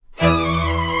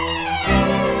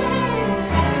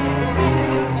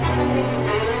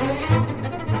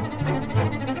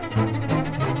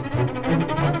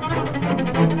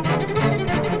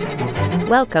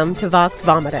Welcome to Vox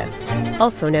Vomitus,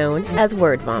 also known as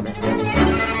Word Vomit.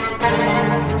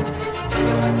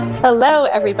 Hello,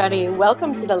 everybody.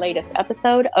 Welcome to the latest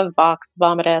episode of Vox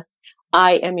Vomitus.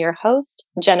 I am your host,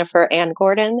 Jennifer Ann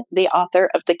Gordon, the author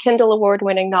of the Kindle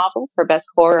Award-winning novel for Best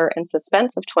Horror and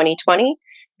Suspense of 2020,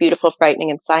 Beautiful,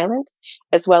 Frightening, and Silent,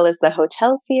 as well as the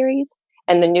Hotel series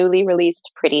and the newly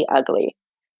released Pretty Ugly.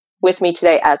 With me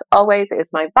today, as always,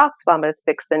 is my Vox Vomitus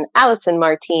vixen, Allison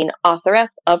Martine,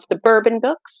 authoress of the Bourbon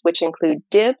books, which include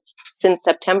Dibs, Since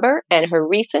September, and her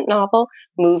recent novel,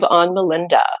 Move On,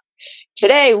 Melinda.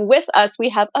 Today, with us, we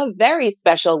have a very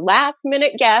special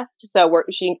last-minute guest, so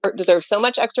she deserves so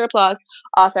much extra applause,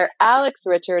 author Alex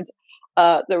Richards,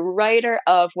 the writer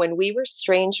of When We Were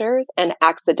Strangers and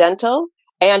Accidental.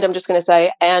 And I'm just going to say,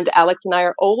 and Alex and I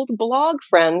are old blog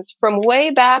friends from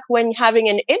way back when having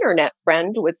an internet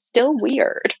friend was still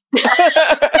weird.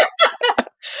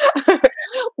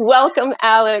 Welcome,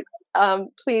 Alex.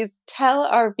 Please tell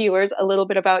our viewers a little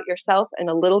bit about yourself and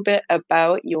a little bit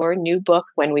about your new book,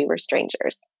 When We Were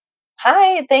Strangers.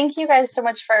 Hi, thank you guys so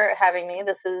much for having me.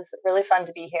 This is really fun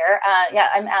to be here.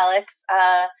 I'm Alex.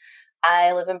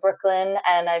 I live in Brooklyn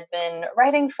and I've been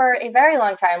writing for a very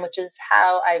long time, which is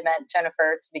how I met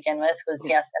Jennifer to begin with, was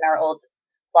in our old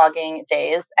blogging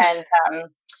days. And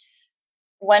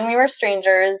When We Were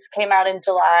Strangers came out in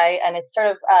July, and it's sort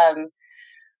of,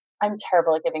 I'm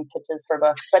terrible at giving pitches for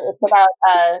books, but it's about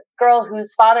a girl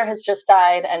whose father has just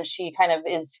died, and she kind of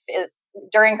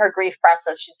during her grief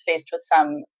process, she's faced with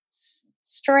some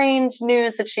strange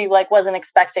news that she wasn't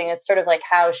expecting. It's sort of like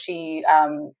how she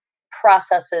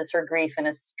processes her grief in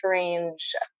a strange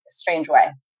way.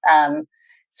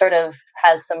 Sort of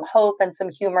has some hope and some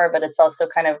humor, but it's also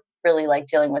kind of really like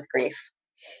dealing with grief.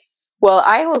 Well,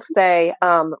 I will say,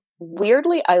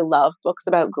 weirdly, I love books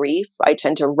about grief. I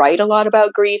tend to write a lot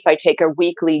about grief. I take a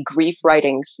weekly grief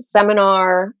writing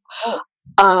seminar.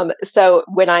 So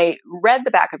when I read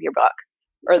the back of your book,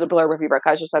 or the blurb of your book,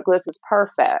 I was just like, this is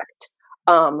perfect.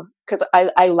 Because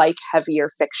I like heavier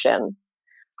fiction.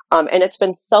 And it's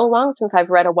been so long since I've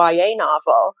read a YA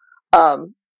novel.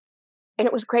 And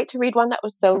it was great to read one that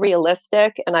was so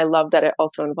realistic. And I love that it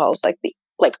also involves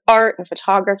art and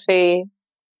photography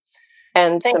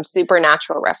and some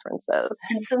supernatural references.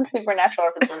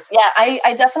 Yeah,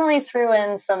 I definitely threw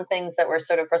in some things that were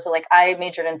sort of personal. Like I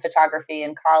majored in photography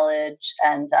in college.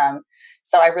 And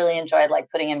so I really enjoyed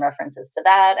putting in references to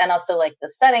that. And also the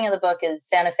setting of the book is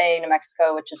Santa Fe, New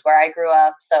Mexico, which is where I grew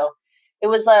up. So it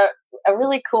was a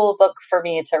really cool book for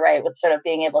me to write, with sort of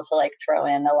being able to throw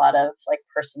in a lot of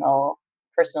personal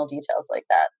details like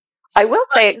that. I will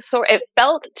say, so it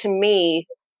felt to me,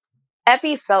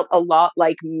 Effie felt a lot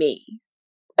like me,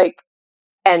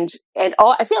 and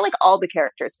all. I feel like all the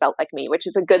characters felt like me, which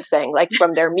is a good thing.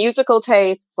 From their musical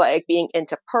tastes, being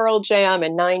into Pearl Jam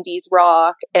and 90s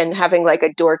rock, and having a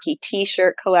dorky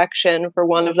T-shirt collection for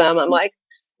one of them. I'm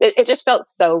it just felt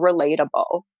so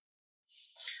relatable.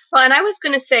 Well, and I was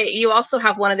going to say, you also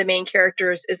have one of the main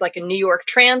characters is a New York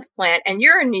transplant, and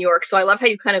you're in New York, so I love how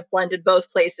you kind of blended both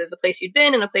places, a place you'd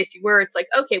been and a place you were. It's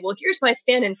okay, well, here's my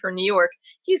stand-in for New York.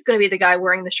 He's going to be the guy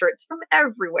wearing the shirts from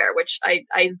everywhere, which I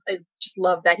just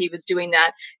love that he was doing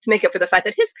that to make up for the fact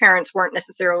that his parents weren't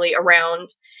necessarily around,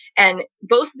 and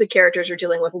both of the characters are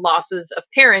dealing with losses of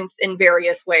parents in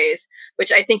various ways,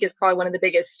 which I think is probably one of the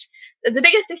biggest, they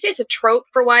say it's a trope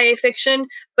for YA fiction,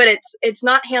 but it's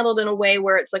not handled in a way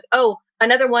where it's oh,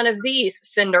 another one of these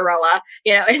Cinderella.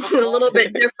 It's a little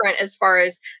bit different as far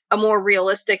as a more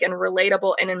realistic and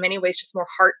relatable, and in many ways just more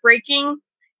heartbreaking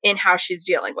in how she's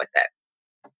dealing with it.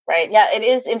 Right. Yeah, it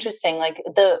is interesting.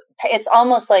 It's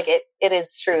almost it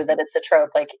is true that it's a trope.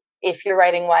 If you're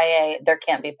writing YA, there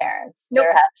can't be parents. Nope.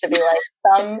 There has to be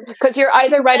some, because you're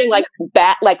either writing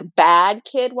bad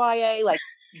kid YA,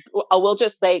 we'll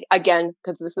just say again,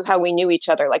 because this is how we knew each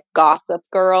other, Gossip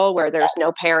Girl, where there's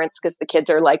no parents because the kids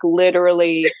are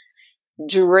literally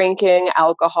drinking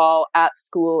alcohol at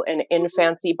school and in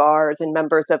fancy bars and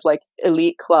members of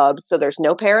elite clubs. So there's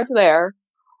no parents there.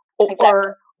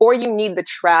 Exactly. Or you need the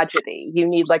tragedy. You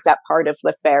need that part of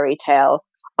the fairy tale,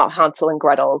 Hansel and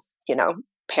Gretel's,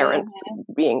 parents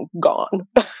being gone.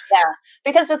 Yeah,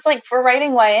 because it's for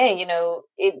writing YA,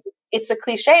 it's a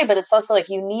cliche, but it's also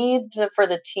you need for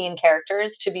the teen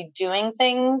characters to be doing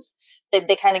things that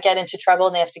they kind of get into trouble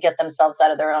and they have to get themselves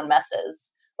out of their own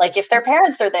messes. If their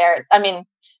parents are there, I mean,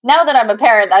 now that I'm a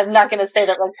parent, I'm not going to say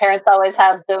that parents always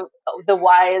have the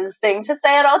wise thing to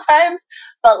say at all times,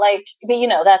 but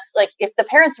that's if the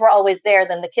parents were always there,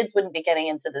 then the kids wouldn't be getting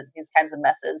into these kinds of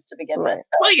messes to begin with.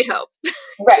 So. Well, you hope.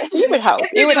 Right. You would hope.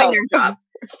 You would hope. Your job.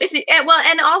 Well,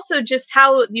 and also just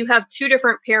how you have two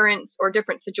different parents or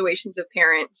different situations of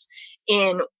parents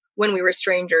in When We Were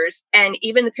Strangers, and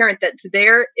even the parent that's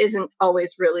there isn't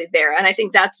always really there. And I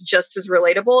think that's just as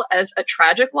relatable as a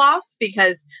tragic loss,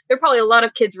 because there are probably a lot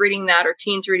of kids reading that or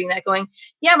teens reading that going,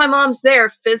 yeah, my mom's there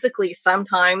physically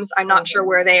sometimes. I'm not sure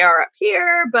where they are up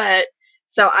here, but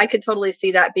so I could totally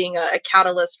see that being a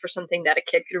catalyst for something that a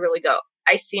kid could really go,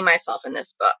 I see myself in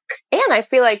this book. And I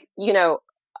feel like,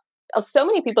 so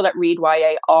many people that read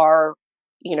YA are,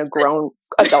 grown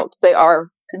adults. They are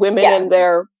women in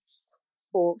their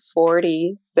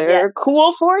 40s. They're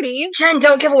cool 40s. Jen,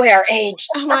 don't give away our age.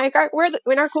 Oh my God, we're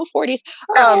in our cool 40s.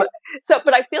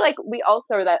 But I feel like we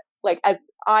also are that, like, as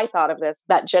I thought of this,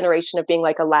 that generation of being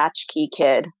like a latchkey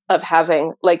kid, of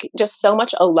having like just so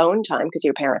much alone time because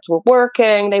your parents were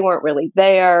working, they weren't really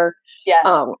there.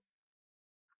 Yeah.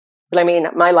 But I mean,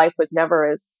 my life was never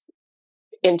as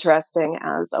interesting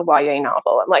as a YA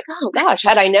novel. I'm like, oh gosh,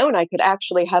 had I known I could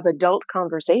actually have adult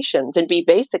conversations and be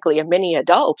basically a mini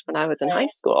adult when I was in high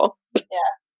school. Yeah.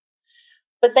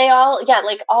 But they all,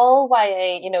 like all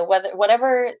YA,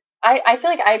 whatever, I feel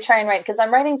like I try and write, because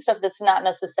I'm writing stuff that's not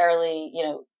necessarily,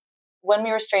 When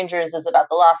We Were Strangers is about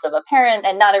the loss of a parent,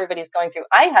 and not everybody's going through.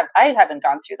 I haven't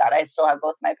gone through that. I still have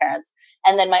both my parents.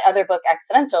 And then my other book,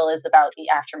 Accidental, is about the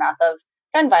aftermath of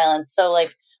gun violence. So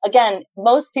like, again,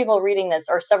 most people reading this,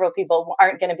 or several people,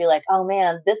 aren't going to be like, oh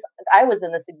man, I was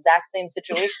in this exact same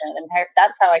situation, and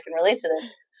that's how I can relate to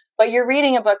this. But you're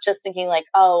reading a book just thinking like,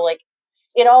 oh, like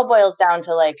it all boils down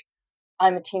to like,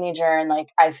 I'm a teenager and like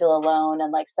I feel alone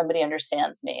and like somebody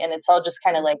understands me. And it's all just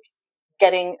kind of like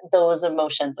getting those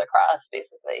emotions across,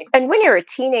 basically. And when you're a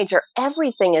teenager,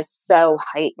 everything is so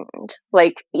heightened.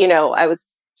 Like, I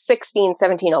was 16,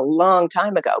 17 a long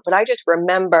time ago, but I just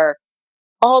remember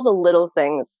all the little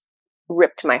things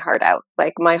ripped my heart out.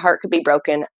 Like my heart could be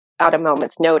broken at a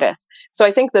moment's notice. So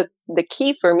I think that the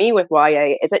key for me with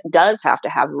YA is it does have to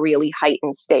have really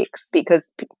heightened stakes,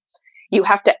 because you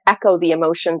have to echo the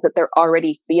emotions that they're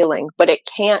already feeling, but it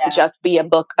can't just be a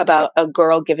book about a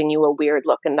girl giving you a weird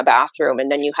look in the bathroom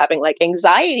and then you having like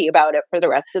anxiety about it for the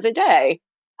rest of the day.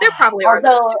 There probably are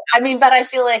those too. I mean, but I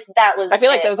feel like those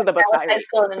are the books I read. High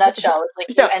school in a nutshell. It's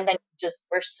like and then just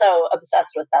were so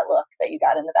obsessed with that look that you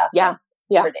got in the bathroom.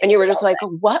 Yeah. And you were just like,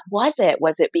 what was it?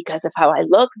 Was it because of how I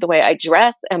look, the way I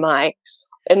dress? Am I?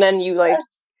 And then you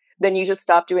then you just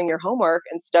stop doing your homework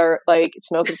and start like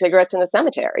smoking cigarettes in a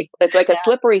cemetery. It's like a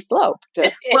slippery slope.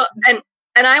 Well,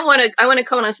 and I want to comment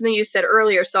on something you said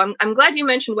earlier. So I'm glad you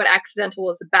mentioned what Accidental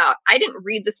was about. I didn't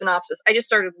read the synopsis. I just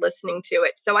started listening to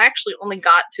it. So I actually only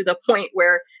got to the point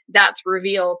where that's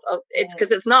revealed. It's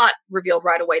because it's not revealed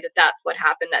right away that that's what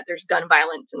happened, that there's gun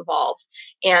violence involved.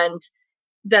 And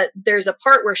that there's a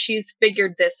part where she's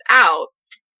figured this out.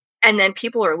 And then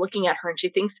people are looking at her and she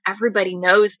thinks everybody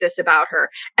knows this about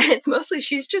her. And it's mostly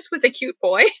she's just with a cute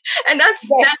boy. And that's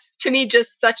to me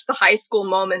just such the high school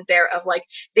moment there of like,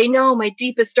 they know my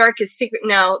deepest, darkest secret.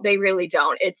 No, they really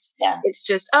don't. It's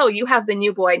just, oh, you have the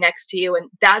new boy next to you.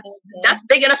 And that's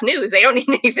big enough news. They don't need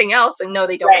anything else. And no,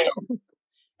 they don't know.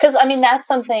 Because I mean, that's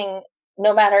something,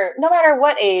 no matter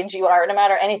what age you are, no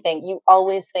matter anything, you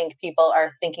always think people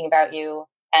are thinking about you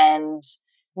and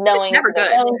knowing never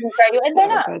good. And they're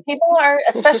not. People are,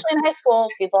 especially in high school,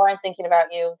 people aren't thinking about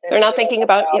you. They're not thinking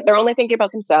about you. They're only thinking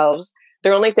about themselves.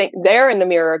 They're in the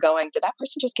mirror going, did that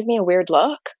person just give me a weird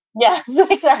look? Yes,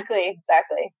 exactly.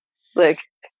 Like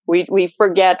we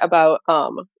forget about,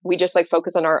 we just like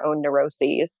focus on our own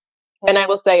neuroses. Mm-hmm. And I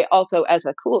will say also, as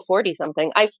a cool 40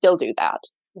 something, I still do that.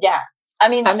 Yeah. I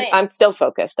mean, I'm still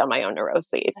focused on my own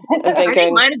neuroses. I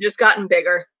think mine have just gotten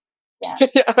bigger. Yeah.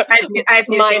 I've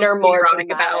mine are more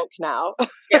dramatic now.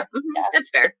 Yeah,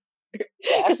 that's fair.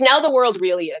 Because now the world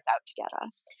really is out to get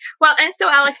us. Well, and so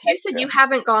Alex, you said you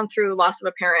haven't gone through loss of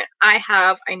a parent. I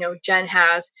have. I know Jen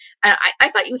has. And I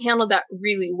thought you handled that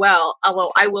really well.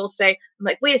 Although I will say, I'm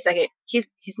like, wait a second.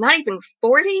 He's not even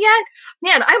 40 yet?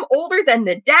 Man, I'm older than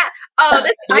the dad. Oh,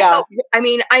 that's,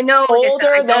 I know.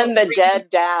 Older than the dead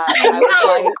dad. I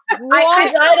was like, what?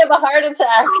 I died of a heart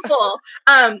attack. Cool.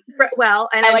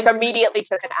 And I immediately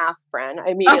took an aspirin.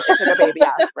 I immediately took a baby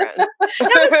aspirin.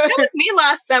 That was me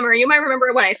last summer. You might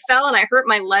remember when I fell and I hurt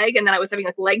my leg and then I was having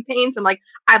like leg pains. I'm like,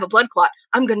 I have a blood clot.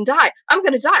 I'm going to die.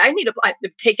 I need I'm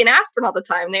taking aspirin all the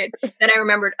time. Then I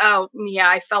remembered, oh yeah,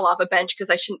 I fell off a bench because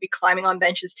I shouldn't be climbing on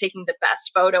benches taking the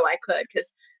best photo I could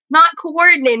because not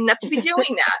coordinated enough to be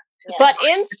doing that. Yeah. But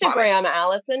Instagram,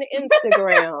 Allison,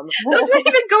 Instagram. Those weren't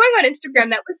even going on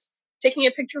Instagram. That was taking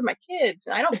a picture of my kids.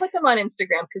 And I don't put them on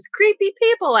Instagram because creepy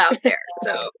people out there.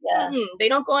 So they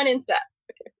don't go on Insta.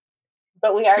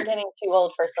 But we are getting too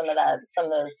old for some of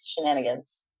those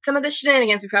shenanigans. Some of the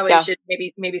shenanigans we probably should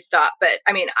maybe stop. But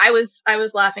I mean, I was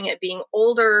laughing at being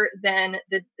older than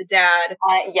the dad.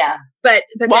 Yeah. But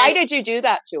why did you do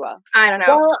that to us? I don't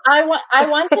know. Well, I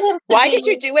wanted him to why did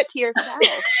you do it to yourself,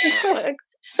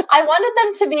 Alex? I wanted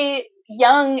them to be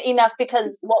young enough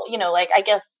because, well, you know, like, I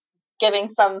guess giving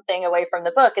something away from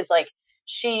the book is like,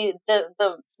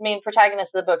 the main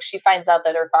protagonist of the book, she finds out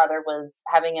that her father was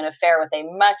having an affair with a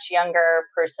much younger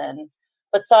person.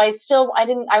 But so I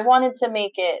wanted to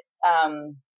make it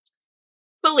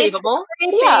believable.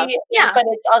 Yeah. But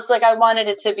it's also like I wanted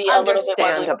it to be a little bit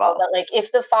more believable. That like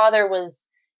if the father was,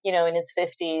 you know, in his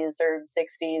 50s or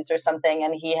 60s or something,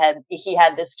 and he had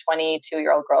this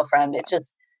 22-year-old girlfriend, it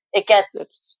gets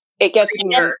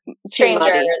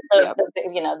stranger.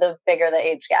 The bigger the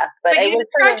age gap. But you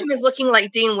described him as looking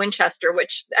like Dean Winchester,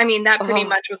 which, I mean, that pretty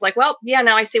much was like, well, yeah,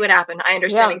 now I see what happened. I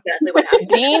understand exactly what happened.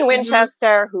 Dean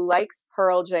Winchester, who likes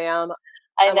Pearl Jam.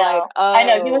 I know. I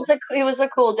know. He was a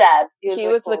cool dad. He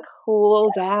was a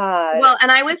cool dad. Well,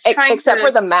 and I was trying except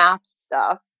for the math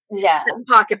stuff. Yeah.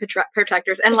 Pocket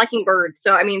protectors and liking birds.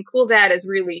 So, I mean, cool dad is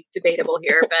really debatable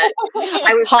here, but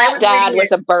Hot dad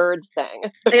with a bird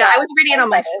thing. Yeah, I was reading it on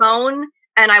my phone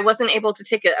and I wasn't able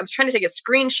to I was trying to take a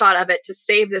screenshot of it to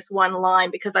save this one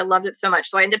line because I loved it so much.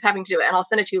 So I ended up having to do it, and I'll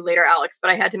send it to you later, Alex, but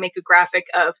I had to make a graphic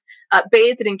of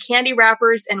bathed in candy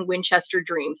wrappers and Winchester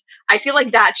dreams. I feel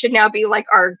like that should now be like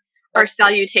our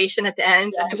salutation at the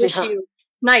end. Yeah. And I wish you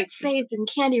nights bathed in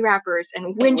candy wrappers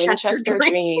and Winchester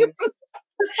dreams.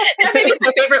 That may be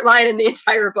my favorite line in the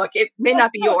entire book. It may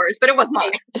not be yours, but it was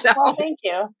mine. So. Well, thank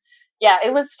you. Yeah,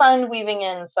 it was fun weaving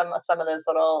in some of those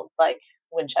little like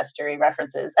Winchester-y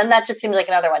references, and that just seems like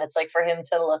another one. It's like for him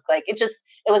to look like it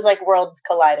was like worlds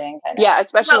colliding kind of. Yeah,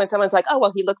 especially when someone's like, "Oh,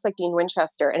 well, he looks like Dean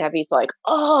Winchester," and Evie's like,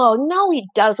 "Oh, no, he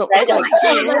doesn't look like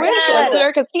Dean Winchester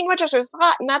because Dean Winchester's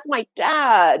hot, and that's my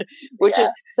dad," which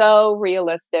is so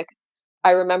realistic.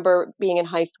 I remember being in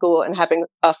high school and having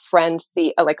a friend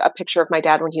see a picture of my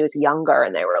dad when he was younger,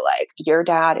 and they were like, "Your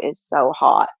dad is so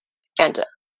hot," and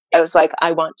I was like,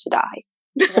 "I want to die."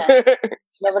 Yeah.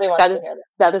 Nobody wants to hear that.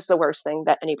 That is the worst thing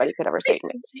that anybody could ever say to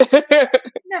me.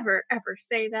 Never ever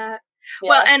say that. Yeah.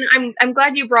 Well, and I'm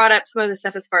glad you brought up some of the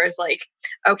stuff as far as like,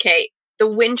 okay, the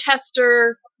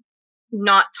Winchester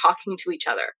not talking to each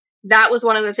other. That was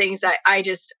one of the things that I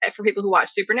just, for people who watch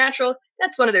Supernatural,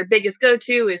 that's one of their biggest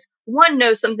go-to is one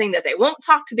knows something that they won't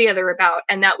talk to the other about.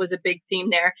 And that was a big theme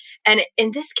there. And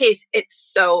in this case, it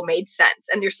so made sense.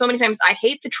 And there's so many times I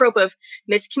hate the trope of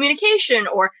miscommunication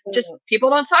or just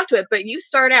people don't talk to it, but you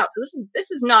start out. So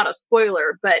this is not a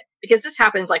spoiler, but because this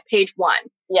happens like page 1.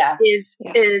 Yeah. Is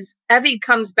Evie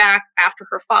comes back after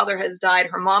her father has died.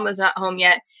 Her mom is not home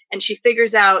yet. And she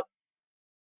figures out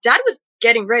Dad was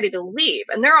getting ready to leave,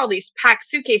 and there are all these packed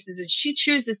suitcases, and she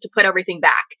chooses to put everything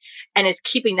back and is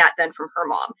keeping that then from her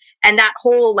mom. And that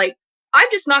whole, like, I'm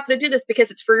just not going to do this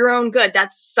because it's for your own good.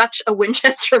 That's such a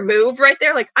Winchester move right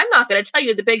there. Like, I'm not going to tell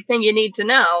you the big thing you need to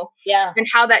know. Yeah. And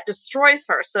how that destroys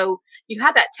her. So you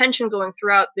have that tension going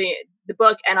throughout the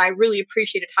book, and I really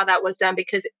appreciated how that was done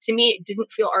because to me, it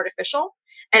didn't feel artificial,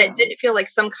 and it didn't feel like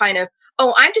some kind of,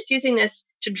 oh, I'm just using this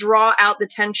to draw out the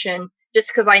tension just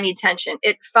because I need tension.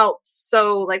 It felt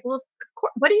so like, well,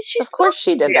 what is she? Of course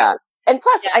she did that. And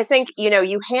plus, I think,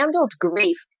 you handled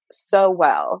grief so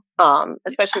well,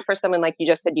 especially for someone like you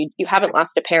just said, you haven't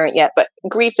lost a parent yet, but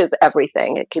grief is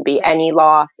everything. It can be any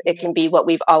loss. It can be what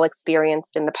we've all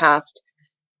experienced in the past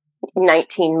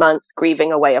 19 months,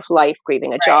 grieving a way of life,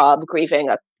 grieving a job, grieving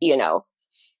a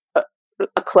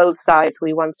clothes size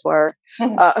we once were.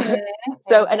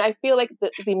 So, and I feel like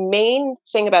the main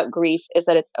thing about grief is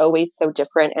that it's always so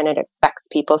different and it affects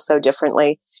people so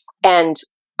differently. And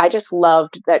I just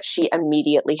loved that she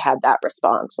immediately had that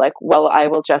response. Like, well, I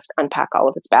will just unpack all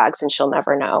of its bags and she'll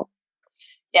never know.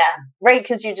 Yeah, right.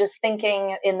 Because you're just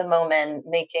thinking in the moment,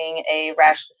 making a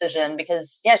rash decision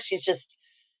because,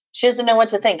 she doesn't know what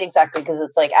to think exactly because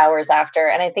it's like hours after.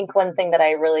 And I think one thing that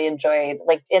I really enjoyed,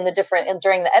 like during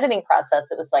the editing process,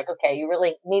 it was like, okay, you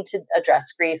really need to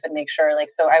address grief and make sure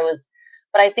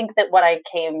but I think that what I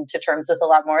came to terms with a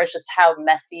lot more is just how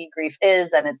messy grief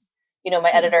is. And it's,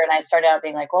 my editor and I started out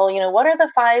being like, well, what are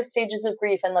the 5 stages of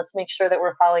grief? And let's make sure that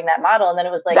we're following that model. And then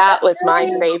it was like, that was my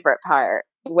favorite part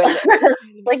when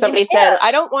like somebody said,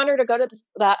 I don't want her to go to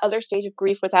that other stage of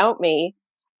grief without me.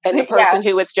 And the person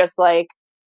who was just like,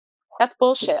 that's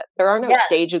bullshit. There are no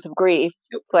stages of grief.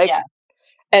 Like,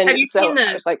 and have you seen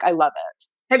I was like, I love it.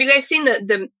 Have you guys seen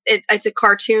it's a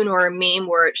cartoon or a meme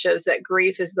where it shows that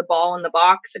grief is the ball in the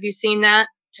box? Have you seen that?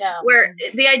 No. Where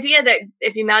the idea that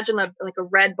if you imagine a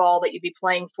red ball that you'd be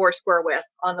playing Foursquare with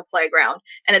on the playground,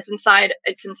 and it's inside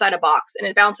a box and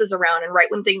it bounces around, and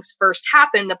right when things first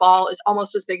happen, the ball is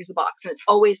almost as big as the box and it's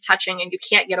always touching and you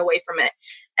can't get away from it.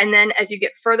 And then as you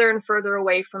get further and further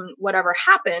away from whatever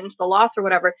happened, the loss or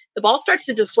whatever, the ball starts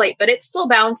to deflate, but it's still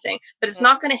bouncing, but it's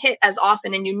not going to hit as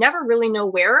often, and you never really know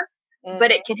where.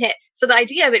 But it can hit. So the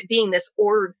idea of it being this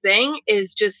ordered thing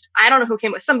is just, I don't know who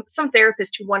came with some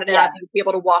therapist who wanted to have you be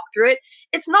able to walk through it.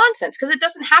 It's nonsense because it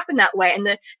doesn't happen that way. And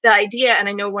the idea, and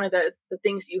I know one of the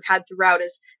things you had throughout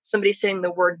is somebody saying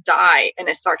the word die in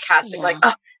a sarcastic, like,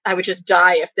 oh, I would just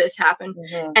die if this happened.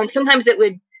 And sometimes it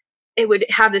would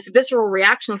have this visceral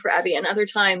reaction for Abby, and other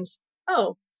times,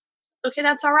 oh, okay,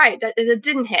 that's all right. That it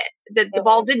didn't hit. The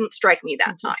ball didn't strike me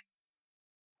that time.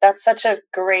 That's such a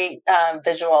great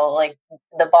visual, like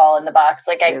the ball in the box.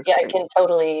 Like I can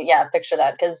totally, picture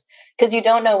that because you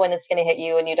don't know when it's going to hit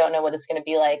you and you don't know what it's going to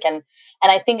be like. And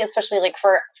I think especially like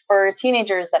for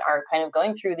teenagers that are kind of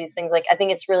going through these things, like I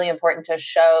think it's really important to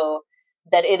show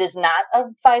that it is not a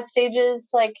 5 stages.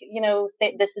 Like,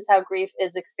 this is how grief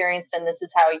is experienced and this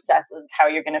is exactly how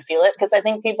you're going to feel it. Because I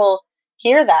think people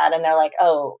hear that and they're like,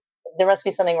 oh, there must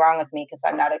be something wrong with me because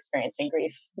I'm not experiencing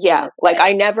grief. Yeah. Like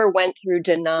I never went through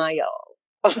denial.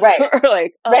 Right. Or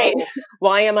like, right.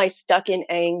 Why am I stuck in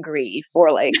angry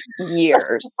for like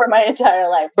years? For my entire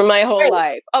life. For my whole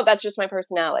life. Oh, that's just my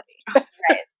personality.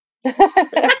 Right.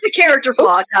 That's a character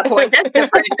flaw at that point. That's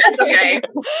different. That's okay.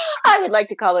 I would like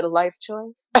to call it a life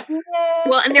choice.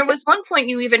 Well, and there was one point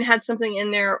you even had something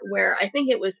in there where I think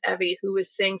it was Evie who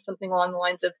was saying something along the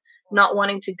lines of not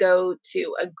wanting to go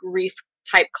to a grief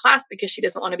type class because she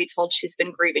doesn't want to be told she's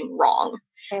been grieving wrong.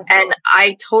 And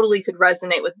I totally could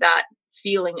resonate with that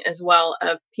feeling as well,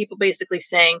 of people basically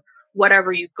saying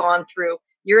whatever you've gone through,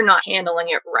 you're not handling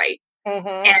it right.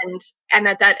 And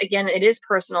that again, it is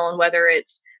personal, and whether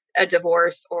it's a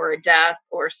divorce or a death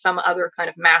or some other kind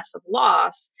of massive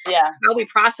loss, how we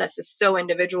process is so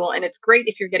individual. And it's great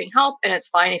if you're getting help, and it's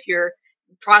fine if you're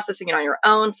processing it on your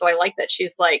own. So I like that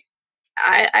she's like,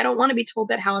 I don't want to be told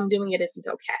that how I'm doing it isn't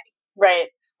okay. Right.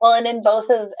 Well, and in both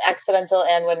of Accidental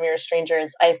and When We Were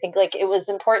Strangers, I think like it was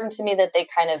important to me that they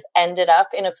kind of ended up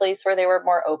in a place where they were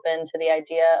more open to the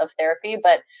idea of therapy.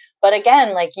 But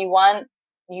again, like you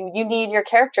need your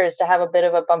characters to have a bit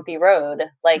of a bumpy road.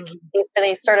 Like if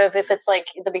it's like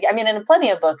in plenty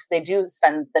of books, they do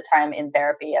spend the time in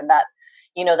therapy, and that,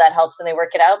 that helps and they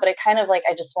work it out. But it kind of like,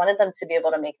 I just wanted them to be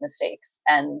able to make mistakes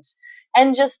and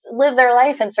just live their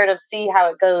life and sort of see how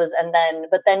it goes.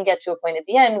 But then get to a point at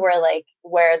the end where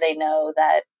they know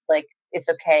that like, it's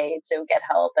okay to get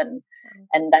help and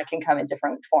that can come in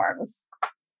different forms.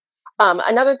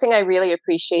 Another thing I really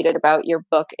appreciated about your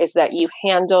book is that you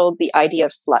handled the idea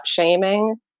of slut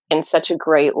shaming in such a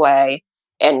great way.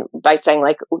 And by saying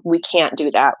like, we can't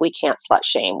do that. We can't slut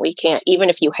shame. We can't, even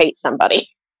if you hate somebody.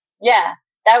 Yeah,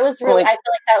 that was really, I feel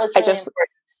like that was really important.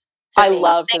 I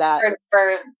loved that.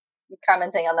 For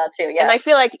commenting on that too. Yeah. And I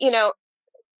feel like,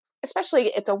 especially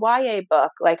it's a YA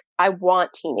book. Like I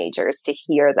want teenagers to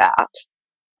hear that.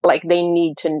 Like they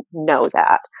need to know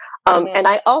that. And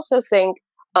I also think,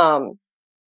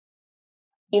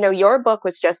 your book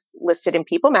was just listed in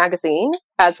People magazine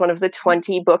as one of the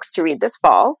 20 books to read this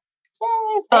fall.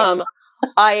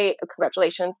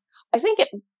 Congratulations. I think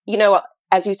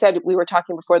as you said, we were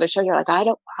talking before the show, you're like,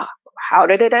 how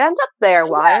did it end up there?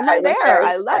 Why am I there?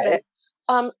 I love it.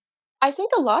 I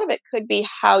think a lot of it could be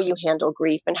how you handle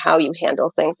grief and how you handle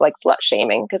things like slut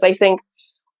shaming. Because I think,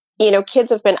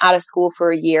 kids have been out of school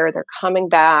for a year. They're coming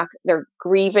back. They're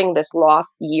grieving this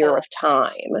lost year of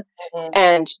time.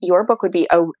 And your book would be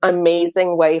an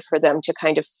amazing way for them to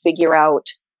kind of figure out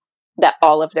that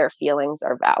all of their feelings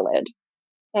are valid.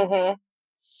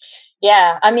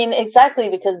 Yeah, I mean, exactly.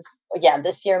 Because,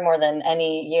 this year more than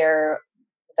any year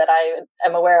that I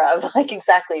am aware of, like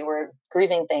exactly, we're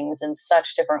grieving things in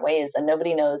such different ways and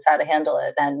nobody knows how to handle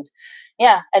it. And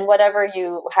and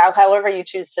however you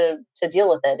choose to deal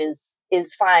with it is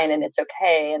fine and it's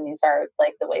okay. And these are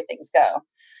like the way things go.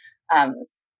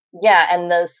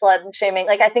 And the slut shaming,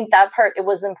 like I think that part, it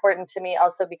was important to me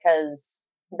also because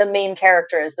the main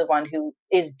character is the one who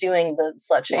is doing the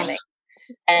slut shaming.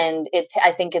 And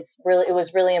I think it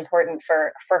was really important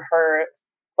for her,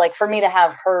 like for me to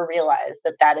have her realize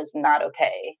that is not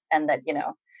okay. And that,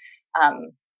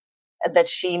 that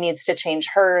she needs to change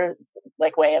her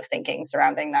like way of thinking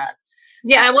surrounding that.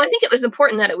 Yeah, well, I think it was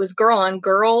important that it was girl on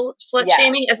girl slut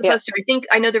shaming as opposed to,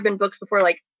 I know there've been books before,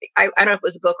 like, I don't know if it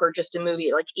was a book or just a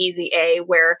movie, like Easy A,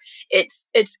 where it's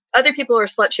other people are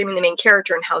slut shaming the main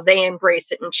character and how they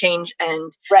embrace it and change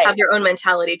and have their own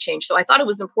mentality change. So I thought it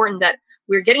was important that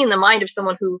we're getting in the mind of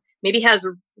someone who maybe has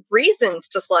reasons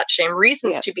to slut shame,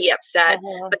 reasons to be upset,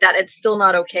 but that it's still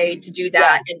not okay to do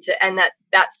that, and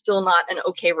that's still not an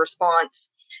okay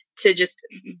response to just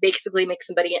basically make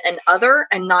somebody an other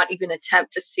and not even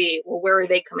attempt to see, well, where are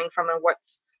they coming from and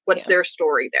what's their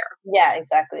story there. Yeah,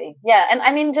 exactly. Yeah. And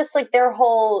I mean, just like their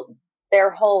whole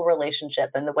relationship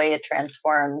and the way it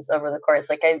transforms over the course.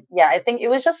 Like, I think it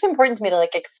was just important to me to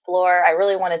like explore. I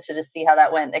really wanted to just see how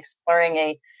that went, exploring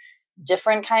a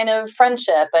different kind of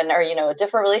friendship or, you know, a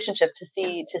different relationship to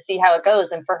see how it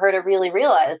goes. And for her to really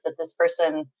realize that this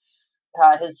person,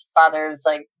 his father's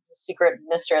like secret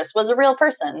mistress, was a real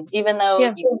person, even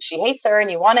though she hates her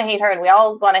and you want to hate her and we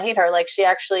all want to hate her. Like, she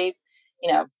actually, you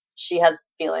know, she has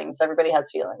feelings. Everybody has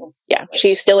feelings. Yeah.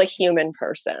 She's still a human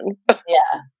person.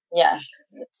 Yeah.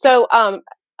 So,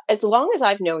 as long as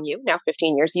I've known you, now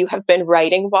 15 years, you have been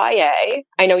writing YA.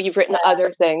 I know you've written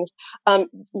other things.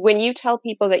 When you tell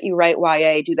people that you write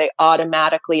YA, do they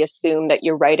automatically assume that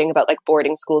you're writing about like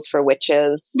boarding schools for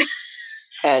witches?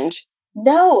 And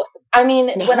no, I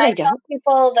mean, when I tell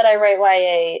people that I write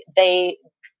YA,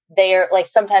 they are like,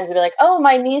 sometimes they'll be like, "Oh,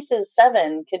 my niece is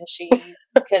 7. Can she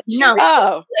no.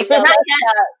 Like, no, that's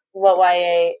not what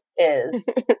YA is."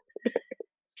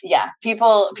 Yeah,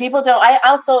 people don't. I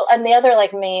also, and the other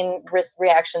like main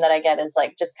reaction that I get is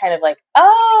like, just kind of like,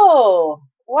 "Oh,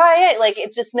 YA," like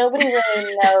it just, nobody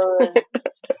really knows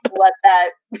what that.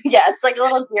 Yeah, it's like a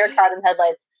little deer caught in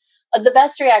headlights. The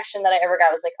best reaction that I ever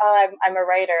got was like, "Oh, I'm a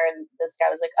writer," and this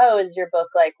guy was like, "Oh, is your book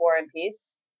like War and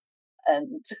Peace?"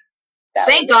 And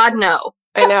thank God, no.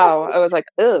 I know. I was like,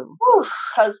 "Ooh."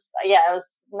 I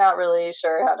was not really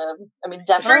sure how to. I mean,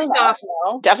 definitely First not. off,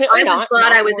 no. Definitely not. I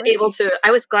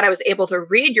was glad I was able to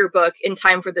read your book in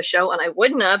time for the show, and I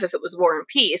wouldn't have if it was War and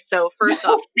Peace. So first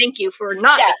off, thank you for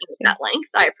not making it that length.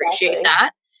 I appreciate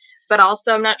that. But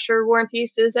also, I'm not sure War and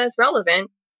Peace is as relevant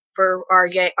for our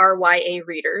YA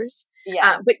readers.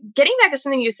 Yeah. But getting back to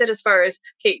something you said as far as,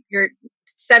 okay, your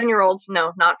 7-year-olds,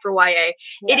 no, not for YA.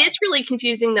 Yeah. It is really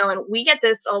confusing though, and we get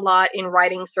this a lot in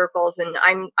writing circles, and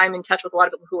I'm in touch with a lot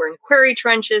of people who are in query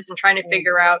trenches and trying to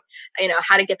figure out, you know,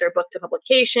 how to get their book to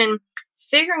publication,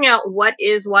 figuring out what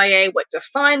is YA, what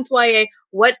defines YA,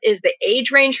 what is the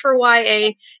age range for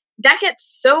YA. That gets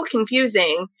so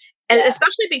confusing, and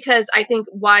especially because I think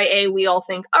YA, we all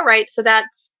think, all right, so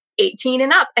that's 18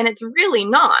 and up, and it's really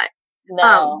not.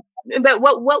 No. But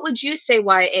what would you say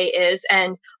YA is?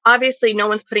 And obviously no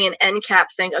one's putting an end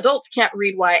cap saying adults can't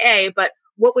read YA, but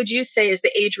what would you say is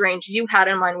the age range you had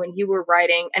in mind when you were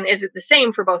writing? And is it the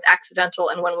same for both Accidental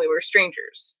and When We Were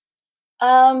Strangers?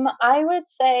 I would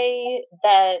say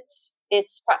that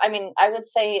I would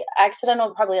say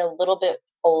Accidental probably a little bit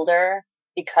older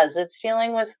because it's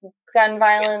dealing with gun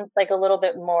violence, like a little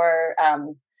bit more,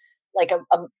 like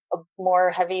a more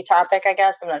heavy topic, I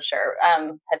guess. I'm not sure.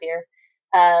 Heavier.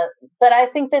 But I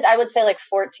think that I would say like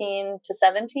 14 to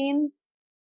 17,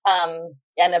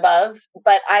 and above.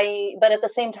 But at the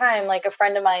same time, like a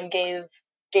friend of mine gave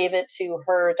it to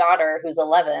her daughter who's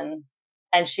 11,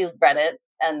 and she read it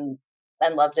and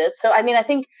loved it. So, I mean, I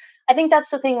think that's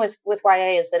the thing with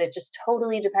YA is that it just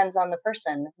totally depends on the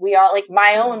person. We all, like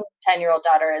my own 10-year-old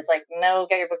daughter is like, "No,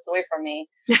 get your books away from me."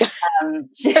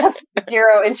 She has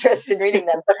zero interest in reading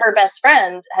them, but her best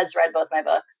friend has read both my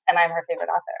books, and I'm her favorite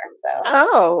author.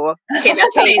 So, okay,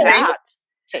 that's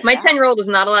amazing. My 10-year-old is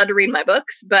not allowed to read my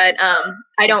books, but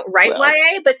I don't write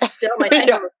YA, but still, my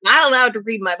 10-year-old is not allowed to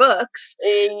read my books.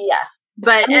 Yeah,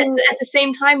 but at the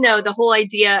same time, though, the whole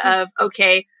idea of,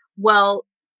 okay, well,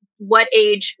 what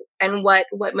age and what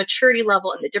maturity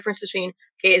level, and the difference between,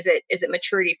 okay, is it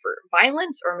maturity for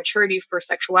violence or maturity for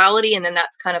sexuality, and then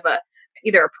that's kind of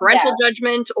either a parental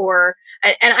judgment or,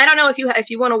 and I don't know if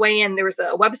you want to weigh in. There was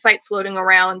a website floating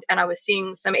around, and I was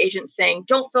seeing some agents saying,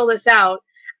 "Don't fill this out,"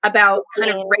 about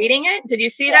kind of rating it. Did you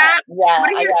see that? Yeah.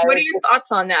 What are your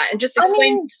thoughts on that? And just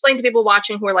explain to people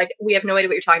watching who are like, we have no idea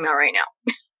what you're talking about right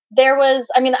now. There was,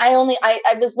 I mean, I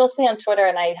was mostly on Twitter,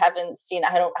 and I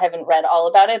haven't read all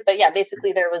about it, but yeah,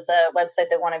 basically there was a website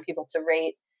that wanted people to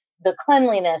rate the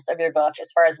cleanliness of your book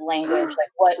as far as language, like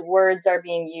what words are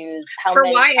being used, how for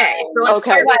many YA. times. So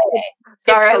okay.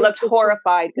 Sorry, I looked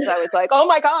horrified because I was like, "Oh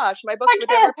my gosh, my books would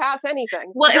never pass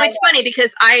anything." Well, it's funny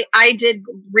because I did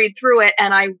read through it,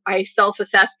 and I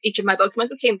self-assessed each of my books. I'm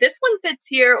like, okay, this one fits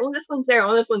here. Oh, this one's there.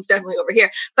 Oh, this one's definitely over here.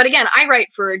 But again, I write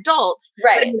for adults.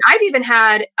 Right. But I mean, I've even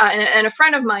had, and a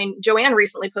friend of mine, Joanne,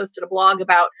 recently posted a blog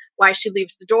about why she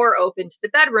leaves the door open to the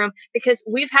bedroom, because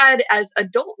we've had, as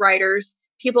adult writers,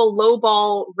 people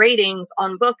lowball ratings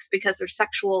on books because there's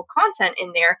sexual content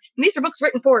in there. And these are books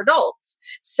written for adults.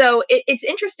 So it's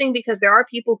interesting because there are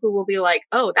people who will be like,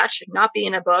 "Oh, that should not be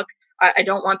in a book." I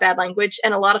don't want bad language.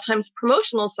 And a lot of times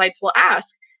promotional sites will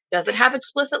ask, does it have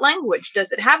explicit language?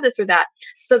 Does it have this or that?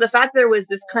 So the fact that there was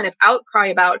this kind of outcry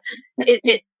about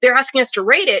it, they're asking us to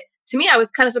rate it. To me, I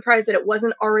was kind of surprised that it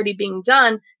wasn't already being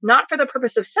done, not for the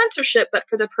purpose of censorship, but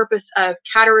for the purpose of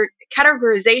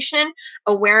categorization,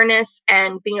 awareness,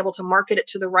 and being able to market it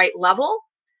to the right level.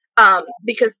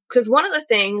 Because one of the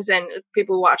things, and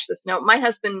people who watch this know, my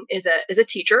husband is a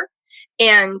teacher,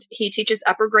 and he teaches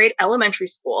upper grade elementary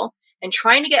school, and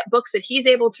trying to get books that he's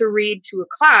able to read to a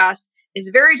class is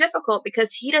very difficult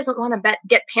because he doesn't want to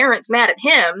get parents mad at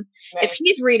him if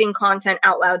he's reading content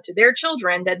out loud to their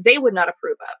children that they would not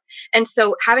approve of. And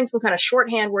so having some kind of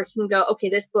shorthand where he can go, okay,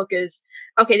 this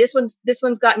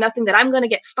one's got nothing that I'm going to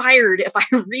get fired if I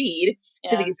read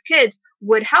to these kids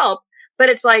would help. But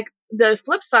it's like the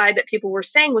flip side that people were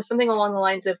saying was something along the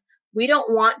lines of, we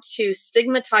don't want to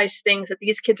stigmatize things that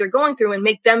these kids are going through and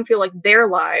make them feel like their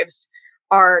lives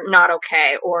are not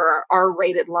okay or are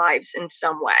rated lives in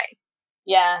some way.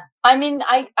 Yeah. I mean,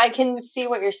 I can see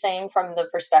what you're saying from the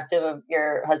perspective of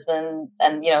your husband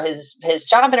and, his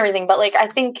job and everything. But like,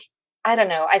 I don't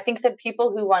know. I think that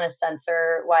people who want to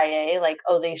censor YA, like,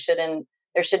 there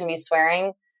shouldn't be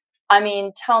swearing. I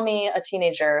mean, tell me a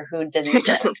teenager who didn't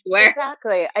swear.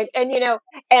 Exactly.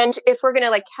 And if we're going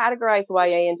to like categorize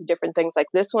YA into different things, like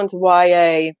this one's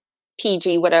YA,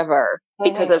 PG, whatever,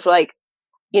 because of like,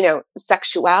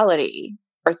 sexuality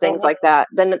or things like that,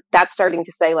 then that's starting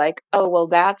to say like, oh, well,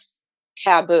 that's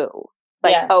taboo.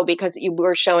 Like, because you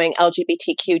were showing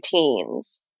LGBTQ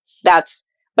teens, but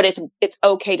it's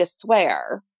okay to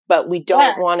swear, but we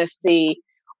don't want to see,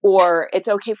 or it's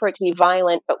okay for it to be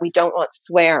violent, but we don't want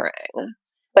swearing.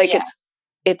 Like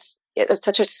it's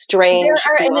such a strange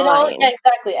line.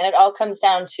 Exactly. And it all comes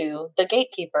down to the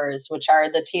gatekeepers, which are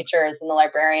the teachers and the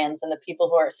librarians and the people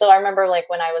who are, so I remember like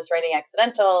when I was writing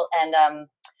Accidental and,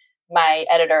 my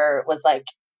editor was like,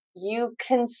 you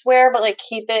can swear, but like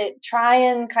try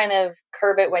and kind of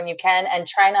curb it when you can, and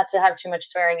try not to have too much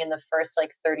swearing in the first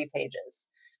like 30 pages,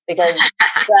 because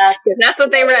that's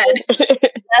what they read.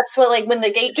 That's what, like, when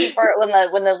the gatekeeper,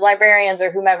 when the librarians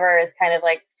or whomever is kind of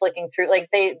like flicking through, like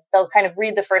they'll kind of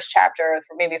read the first chapter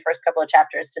for maybe first couple of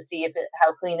chapters to see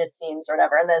how clean it seems or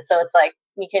whatever, and then so it's like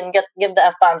you can give the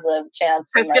F-bombs a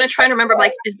chance. I was going to try and remember,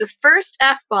 like, is the first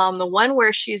F-bomb the one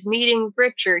where she's meeting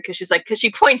Richard? Because she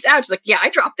points out, she's like, yeah, I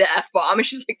dropped the F-bomb. And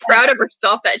she's like proud of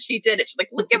herself that she did it. She's like,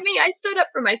 look at me, I stood up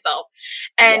for myself.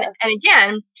 And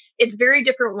again, it's very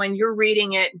different when you're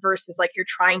reading it versus like you're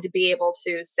trying to be able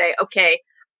to say, okay,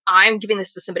 I'm giving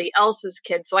this to somebody else's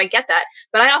kid. So I get that.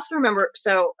 But I also remember,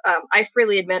 I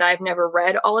freely admit I've never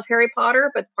read all of Harry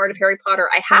Potter, but part of Harry Potter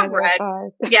I have read.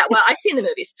 Yeah, well, I've seen the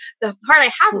movies. The part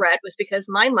I have read was because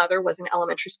my mother was an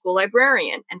elementary school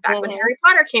librarian. And back when Harry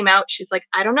Potter came out, she's like,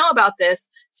 I don't know about this.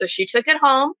 So she took it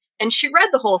home and she read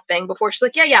the whole thing before she's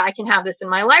like, yeah, I can have this in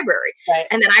my library. Right.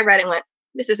 And then I read it and went,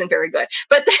 this isn't very good,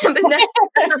 but that's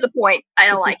not the point. I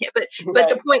don't like it. But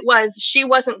the point was she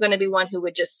wasn't going to be one who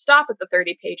would just stop at the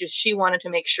 30 pages. She wanted to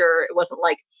make sure it wasn't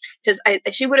like, because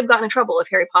she would have gotten in trouble if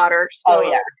Harry Potter spoiled.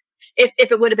 Oh, yeah.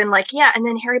 If it would have been like, and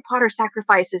then Harry Potter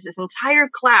sacrifices his entire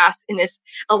class in this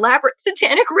elaborate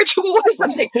satanic ritual or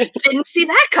something. Didn't see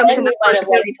that coming in the first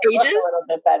 30 pages. A little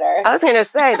bit better. I was going to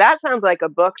say, that sounds like a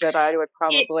book that I would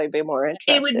probably be more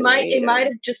interested in. It might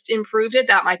have just improved it.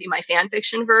 That might be my fan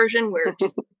fiction version where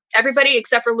just everybody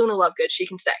except for Luna Lovegood, she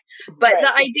can stay. But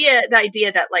the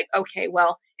idea that like, okay,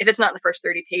 well, if it's not in the first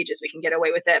 30 pages, we can get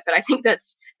away with it. But I think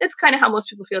that's kind of how most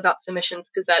people feel about submissions,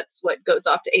 because that's what goes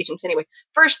off to agents anyway.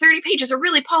 First 30 pages are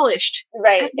really polished.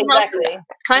 Right, exactly.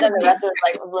 The rest is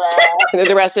like, blah.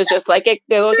 The rest is just like, it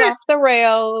goes off the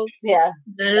rails. Yeah.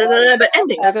 But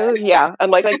ending. Yeah.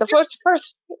 I'm like the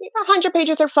first 100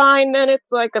 pages are fine. Then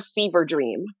it's like a fever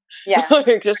dream. Yeah.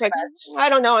 Just like, I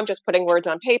don't know. I'm just putting words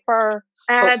on paper.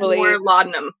 Add more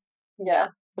laudanum. Yeah.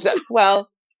 Well,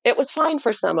 it was fine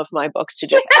for some of my books to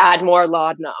just add more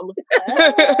laudanum.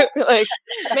 Like,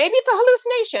 maybe it's a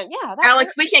hallucination. Yeah.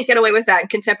 Alex, we can't get away with that in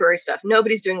contemporary stuff.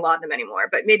 Nobody's doing laudanum anymore.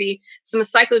 But maybe some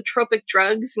psychotropic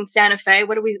drugs in Santa Fe.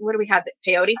 What do we have?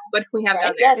 Peyote? What can we have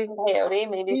down there? Yeah, peyote,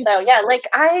 maybe so. Yeah, like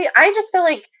I just feel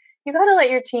like you got to let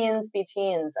your teens be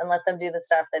teens and let them do the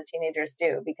stuff that teenagers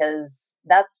do, because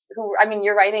that's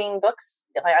you're writing books.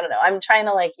 I don't know. I'm trying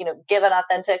to give an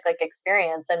authentic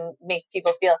experience and make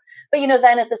people feel, but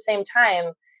then at the same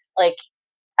time, like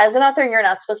as an author, you're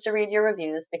not supposed to read your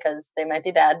reviews because they might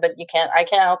be bad, but I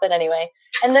can't help it anyway.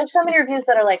 And there's so many reviews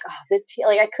that are like,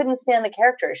 I couldn't stand the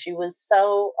character. She was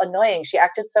so annoying. She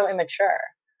acted so immature.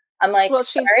 I'm like, well,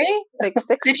 she's sorry? like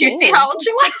 16. Did you see how old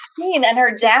she was? 16, and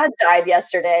her dad died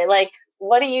yesterday. Like,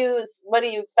 what do you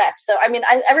expect? So, I mean,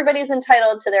 everybody's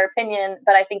entitled to their opinion,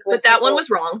 but I think but that one was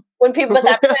wrong. But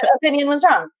that opinion was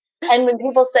wrong. And when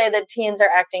people say that teens are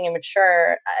acting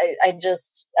immature, I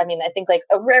think like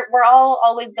we're all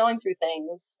always going through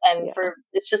things, and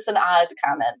it's just an odd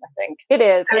comment. I think it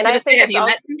is. And I think have you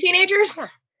met some teenagers?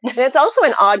 And it's also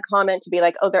an odd comment to be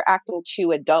like, oh, they're acting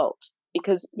too adult,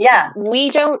 because we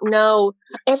don't know.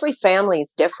 Every family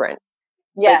is different.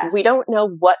 Yeah, like, we don't know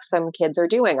what some kids are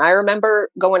doing. I remember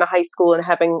going to high school and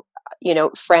having,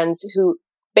 friends who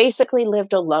basically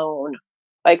lived alone.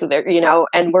 Like they're,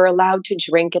 and were allowed to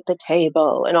drink at the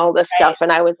table and all this stuff.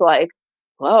 And I was like,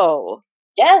 whoa.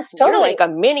 Yes, totally. You're like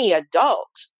a mini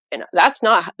adult. And that's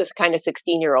not the kind of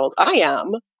 16-year-old I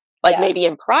am. Like maybe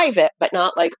in private, but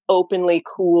not like openly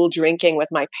cool drinking with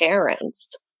my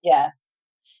parents. Yeah.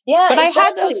 Yeah. But exactly. I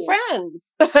had those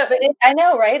friends. I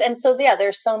know, right? And so,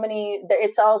 there's so many,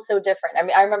 it's all so different. I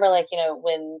mean, I remember like,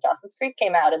 when Dawson's Creek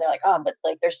came out and they're like, oh, but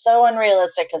like they're so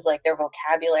unrealistic because like their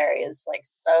vocabulary is like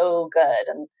so good.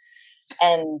 But,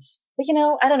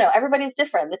 I don't know. Everybody's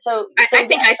different. It's so I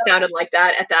think I sounded like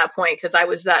that at that point because I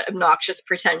was that obnoxious,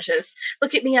 pretentious.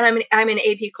 Look at me, and I'm in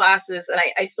AP classes, and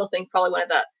I still think probably one of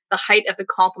the height of the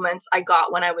compliments I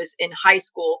got when I was in high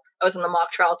school. I was on the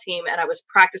mock trial team, and I was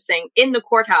practicing in the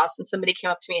courthouse, and somebody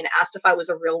came up to me and asked if I was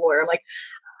a real lawyer. I'm like,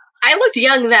 I looked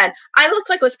young then. I looked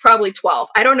like I was probably 12.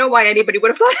 I don't know why anybody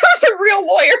would have thought I was a real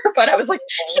lawyer, but I was like,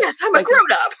 yes, I'm a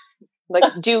grown up. Like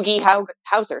Doogie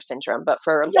Howser syndrome, but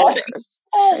for lawyers.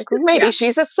 Like, maybe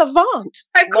she's a savant.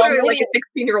 I'm clearly like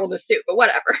a 16-year-old in a suit, but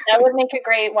whatever. That would make a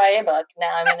great YA book. Now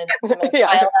I'm going to file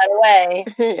that away.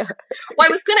 Well, I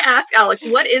was going to ask Alex,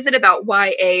 what is it about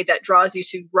YA that draws you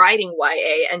to writing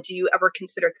YA? And do you ever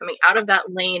consider coming out of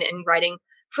that lane and writing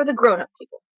for the grown-up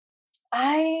people?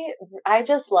 I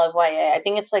just love YA. I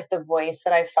think it's like the voice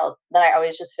that I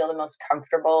always just feel the most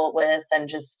comfortable with, and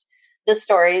just the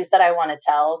stories that I want to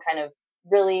tell kind of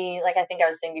really, like I think I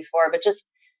was saying before, but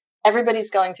just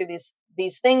everybody's going through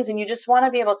these things, and you just want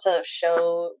to be able to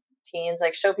show teens,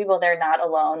 like show people they're not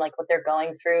alone, like what they're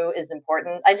going through is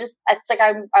important. It's like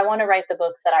I want to write the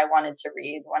books that I wanted to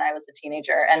read when I was a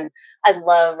teenager, and I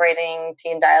love writing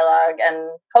teen dialogue, and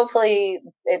hopefully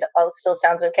it all still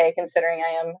sounds okay considering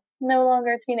I am no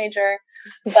longer a teenager.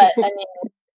 But I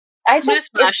mean,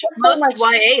 most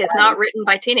YA is not written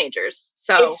by teenagers,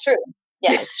 so it's true.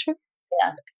 Yeah, it's true.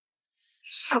 Yeah.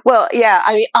 Well, yeah.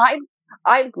 I mean,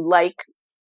 I like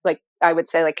I would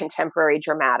say like contemporary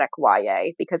dramatic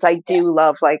YA, because I do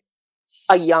love like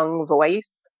a young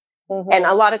voice. Mm-hmm. And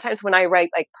a lot of times when I write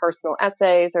like personal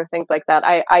essays or things like that,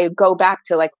 I go back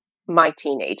to like my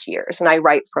teenage years and I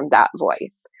write from that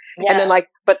voice. Yeah. And then like,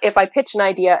 but if I pitch an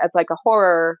idea as like a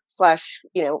horror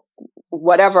 /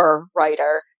 whatever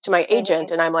writer to my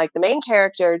agent, and I'm like, the main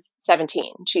character's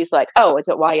 17. She's like, oh, is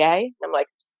it YA? And I'm like,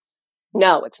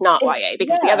 no, it's not YA,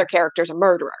 because the other character's a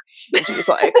murderer. And she's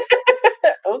like,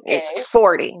 okay, he's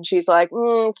 40. And she's like,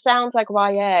 sounds like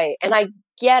YA. And I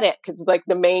get it, because like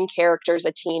the main character's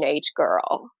a teenage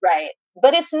girl. Right.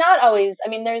 But it's not always, I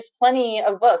mean, there's plenty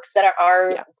of books that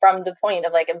are from the point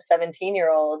of like a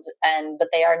 17-year-old, but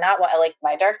they are not, like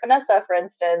My Dark Vanessa, for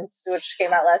instance, which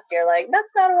came out last year. Like,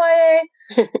 that's not a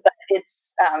YA, but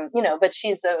it's, but she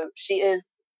is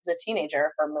a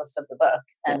teenager for most of the book.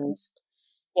 And,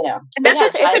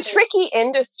 it's a tricky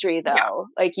industry though. Yeah.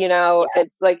 Like,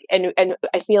 it's like, and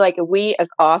I feel like we as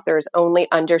authors only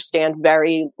understand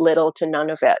very little to none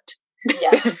of it.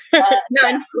 Yeah.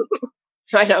 None.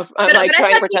 I know. I'm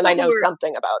trying to pretend I know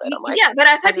something about it. I'm like, but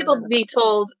I've had people be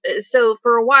told. So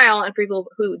for a while, and for people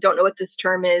who don't know what this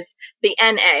term is, the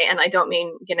NA, and I don't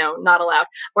mean not allowed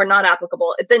or not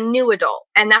applicable, the new adult,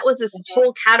 and that was this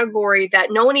whole category that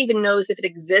no one even knows if it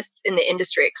exists in the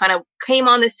industry. It kind of came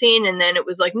on the scene, and then it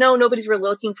was like, no, nobody's really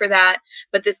looking for that.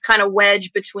 But this kind of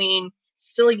wedge between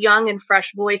still a young and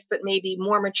fresh voice, but maybe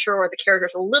more mature, or the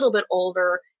character's a little bit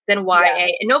older than YA,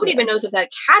 and nobody even knows if that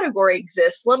category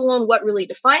exists, let alone what really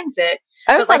defines it.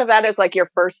 I always thought of that as like your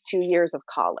first 2 years of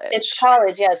college. It's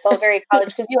college, it's all very college,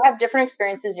 because you have different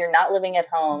experiences. You're not living at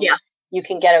home. Yeah, you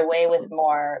can get away with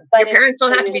more. But your parents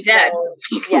don't have to be dead.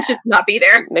 You can just not be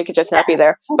there. They could just not be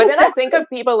there. But then I think of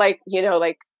people like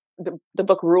like the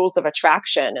book Rules of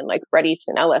Attraction and like Bret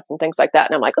Easton Ellis and things like that.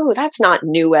 And I'm like, oh, that's not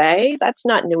new A. That's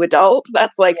not new adult.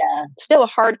 That's like still a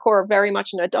hardcore, very much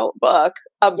an adult book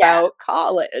about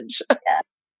college. Yeah.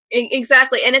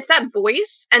 Exactly. And it's that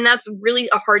voice. And that's really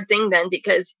a hard thing then,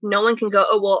 because no one can go,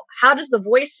 oh, well, how does the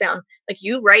voice sound? Like,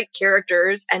 you write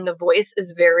characters and the voice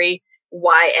is very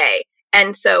YA.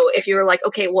 And so if you were like,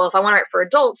 okay, well, if I want to write for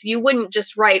adults, you wouldn't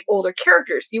just write older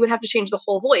characters. You would have to change the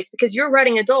whole voice because you're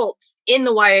writing adults in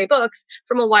the YA books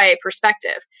from a YA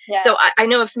perspective. Yeah. So I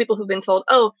know of some people who've been told,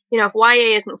 oh, if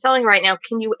YA isn't selling right now,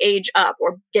 can you age up?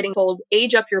 Or getting told,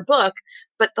 age up your book.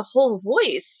 But the whole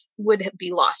voice would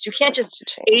be lost. You can't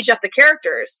just age up the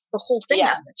characters. The whole thing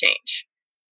has to change.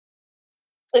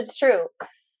 It's true.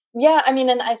 Yeah, I mean,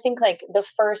 and I think like the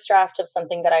first draft of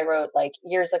something that I wrote like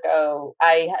years ago,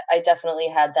 I definitely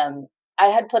had them. I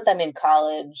had put them in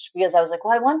college because I was like,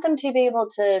 well, I want them to be able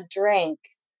to drink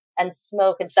and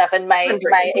smoke and stuff. And my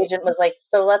agent was like,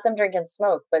 so let them drink and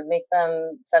smoke, but make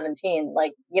them 17,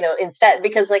 like, instead,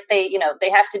 because like they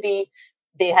have to be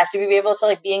able to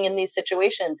like being in these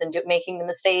situations and making the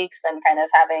mistakes and kind of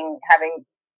having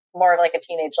more of like a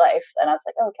teenage life. And I was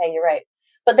like, oh, okay, you're right.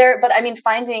 But I mean,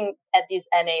 finding at these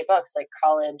NA books, like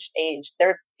college age,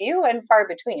 they're few and far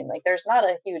between. Like there's not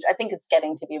a huge, I think it's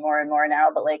getting to be more and more now,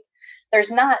 but like, there's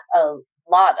not a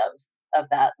lot of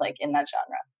that, like in that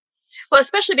genre. Well,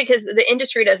 especially because the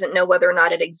industry doesn't know whether or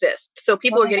not it exists. So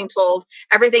people are getting told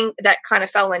everything that kind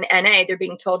of fell in NA, they're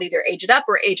being told either age it up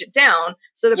or age it down.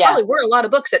 So there probably were a lot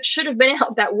of books that should have been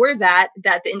out that were that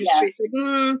the industry said,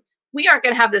 we aren't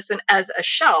going to have this as a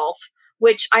shelf,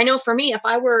 which I know for me, if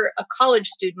I were a college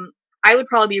student, I would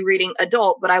probably be reading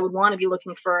adult, but I would want to be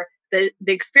looking for the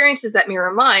experiences that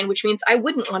mirror mine, which means I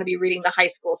wouldn't want to be reading the high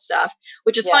school stuff,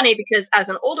 which is funny because as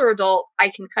an older adult, I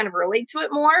can kind of relate to it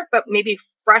more, but maybe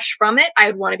fresh from it, I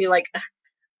would want to be like,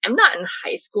 I'm not in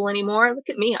high school anymore. Look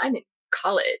at me. I'm in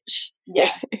college.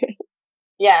 Yeah.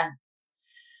 Yeah.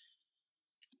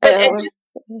 But I was just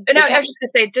going to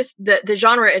say, just the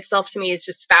genre itself to me is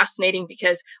just fascinating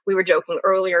because we were joking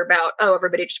earlier about,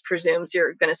 everybody just presumes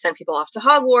you're going to send people off to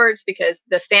Hogwarts because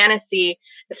the fantasy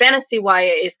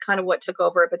YA is kind of what took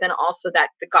over, but then also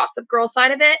the Gossip Girl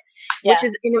side of it, which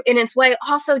is in its way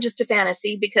also just a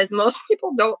fantasy because most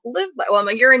people don't live like,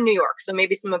 well, you're in New York, so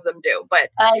maybe some of them do, but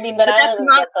I mean, but I live in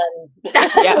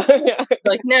Brooklyn.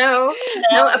 Like, no,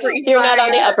 Upper East You're Side. not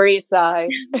on the Upper East Side.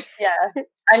 Yeah.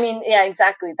 I mean, yeah,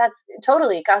 exactly. That's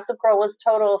totally, Gossip Girl was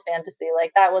total fantasy.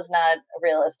 Like that was not a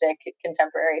realistic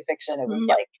contemporary fiction. It was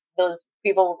like those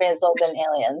people may as well have been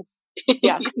aliens.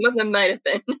 Yeah. Some of them might have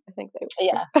been. I think they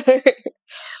were. Yeah.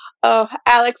 Oh,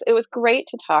 Alex, it was great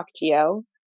to talk to you.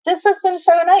 This has been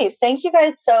so nice. Thank you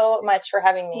guys so much for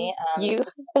having me. You've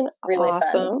been really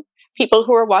awesome. Fun. People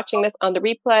who are watching this on the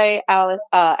replay,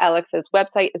 Alex's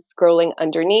website is scrolling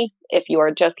underneath. If you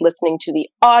are just listening to the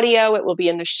audio, it will be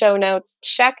in the show notes.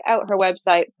 Check out her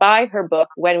website, buy her book,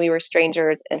 When We Were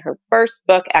Strangers, and her first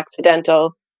book,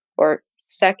 Accidental, or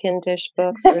second-ish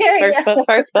books. First book.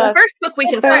 First book we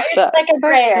can It's like a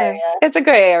gray area. It's a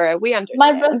gray area. We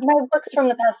understand. My books from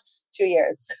the past 2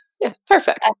 years. Yeah,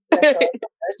 perfect.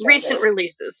 Recent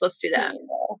releases. Let's do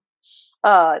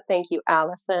that. Thank you,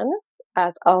 Allison.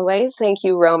 As always, thank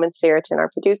you, Roman Seraton, our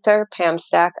producer, Pam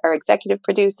Stack, our executive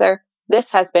producer.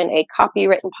 This has been a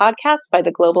copywritten podcast by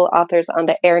the Global Authors on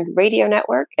the Air Radio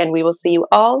Network, and we will see you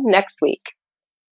all next week.